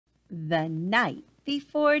The Night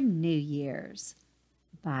Before New Year's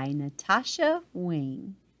by Natasha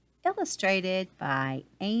Wing, illustrated by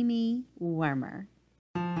Amy Wormer.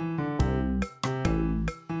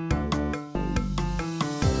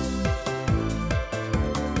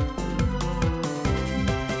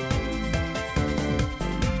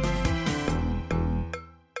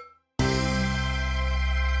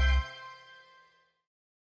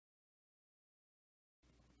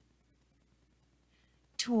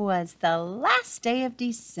 'Twas the last day of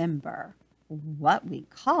December, what we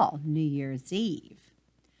call New Year's Eve.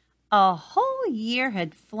 A whole year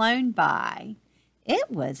had flown by.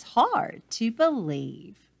 It was hard to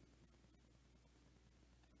believe.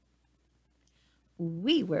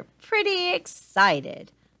 We were pretty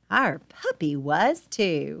excited. Our puppy was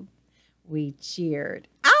too. We cheered,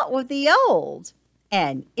 out with the old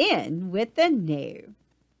and in with the new.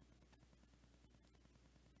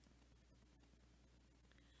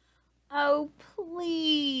 "Oh,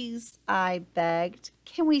 please," I begged,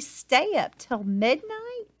 "can we stay up till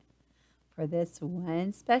midnight? For this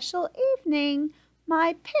one special evening,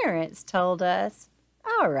 my parents told us,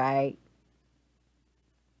 all right."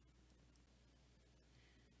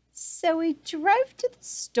 So we drove to the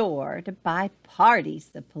store to buy party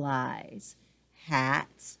supplies,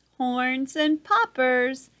 hats, horns, and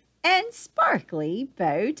poppers, and sparkly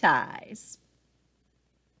bow ties.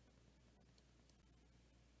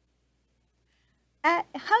 At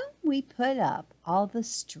home we put up all the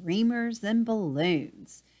streamers and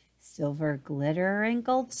balloons, silver glitter and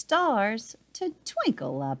gold stars to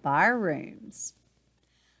twinkle up our rooms.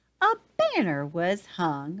 A banner was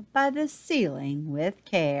hung by the ceiling with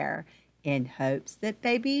care, in hopes that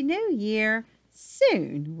Baby New Year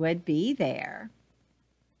soon would be there.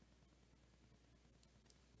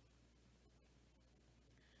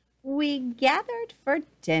 We gathered for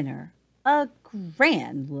dinner, a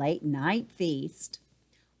grand late-night feast.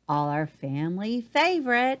 All our family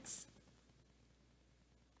favorites.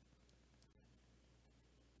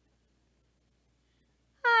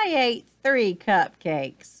 I ate 3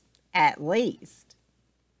 cupcakes, at least.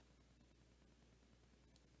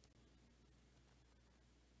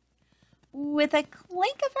 With a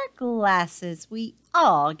clink of our glasses, we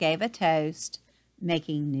all gave a toast,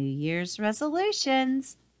 making New Year's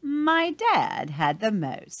resolutions. My dad had the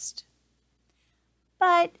most.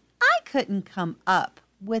 But I couldn't come up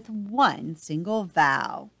with one single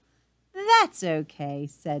vow. "That's okay,"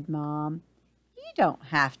 said Mom. "You don't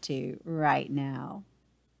have to right now."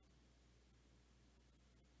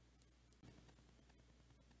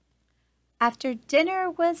 After dinner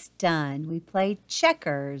was done, we played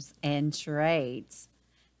checkers and charades,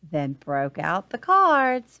 then broke out the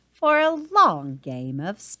cards for a long game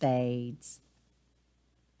of spades.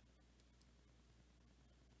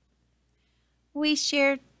 We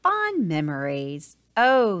shared fond memories.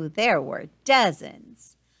 Oh, there were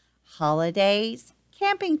dozens. Holidays,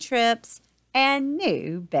 camping trips, and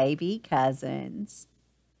new baby cousins.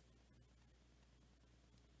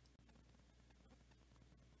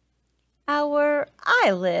 Our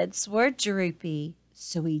eyelids were droopy,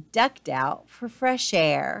 so we ducked out for fresh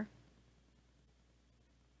air.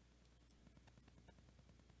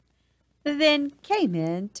 Then came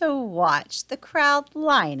in to watch the crowd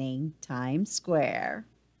lining Times Square.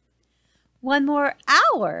 "One more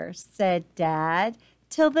hour," said Dad,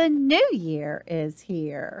 "till the New Year is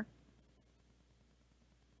here."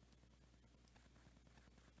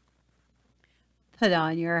 "Put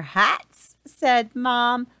on your hats," said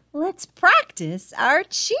Mom. "Let's practice our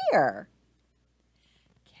cheer."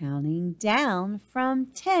 Counting down from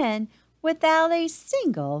 10 without a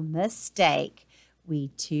single mistake, we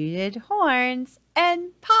tooted horns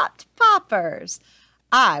and popped poppers.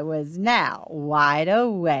 I was now wide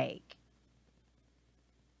awake.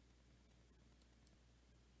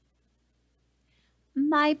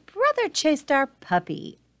 My brother chased our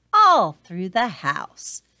puppy all through the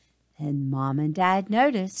house. Then Mom and Dad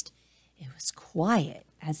noticed it was quiet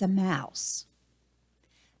as a mouse.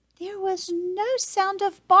 There was no sound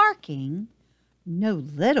of barking, no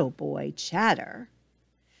little boy chatter.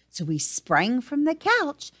 So we sprang from the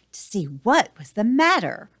couch to see what was the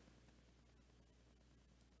matter.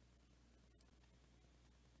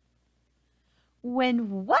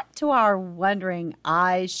 When what to our wondering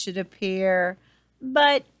eyes should appear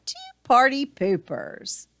but 2 party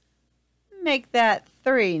poopers. Make that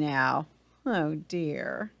 3 now. Oh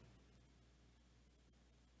dear.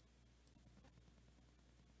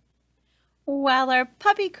 While our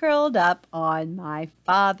puppy curled up on my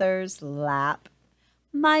father's lap,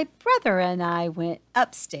 my brother and I went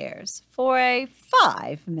upstairs for a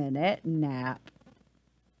 5-minute nap.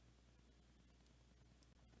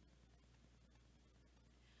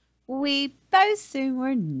 We both soon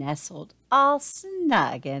were nestled all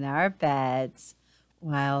snug in our beds,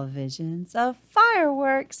 while visions of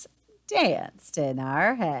fireworks danced in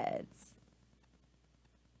our heads.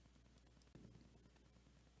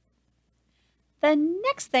 The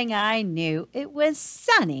next thing I knew, it was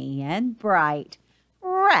sunny and bright.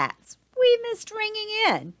 Rats, we missed ringing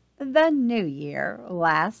in the new year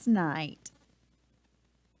last night.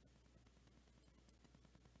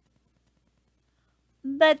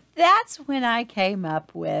 But that's when I came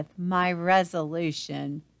up with my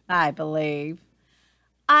resolution, I believe.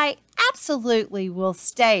 I absolutely will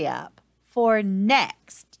stay up for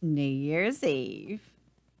next New Year's Eve.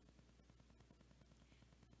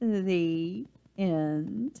 The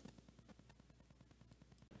end.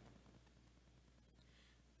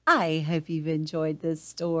 I hope you've enjoyed this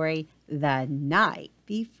story, The Night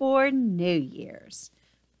Before New Year's.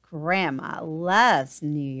 Grandma loves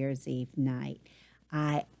New Year's Eve night.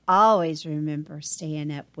 I always remember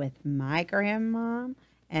staying up with my grandmom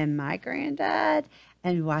and my granddad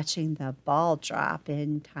and watching the ball drop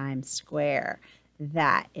in Times Square.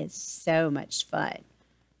 That is so much fun.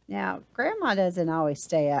 Now, Grandma doesn't always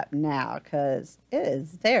stay up now because it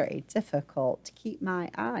is very difficult to keep my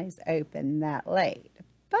eyes open that late.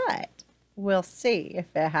 But we'll see if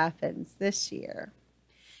it happens this year.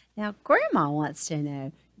 Now, Grandma wants to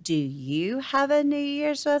know, do you have a New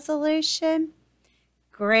Year's resolution?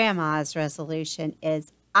 Grandma's resolution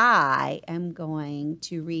is I am going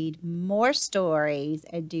to read more stories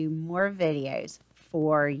and do more videos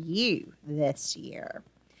for you this year.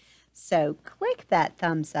 So click that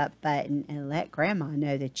thumbs up button and let Grandma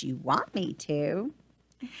know that you want me to.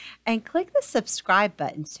 And click the subscribe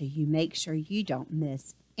button so you make sure you don't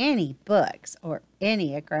miss any books or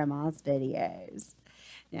any of Grandma's videos.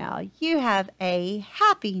 Now, you have a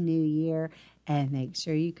happy new year and make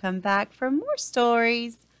sure you come back for more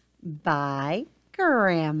stories. Bye,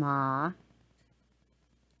 Grandma.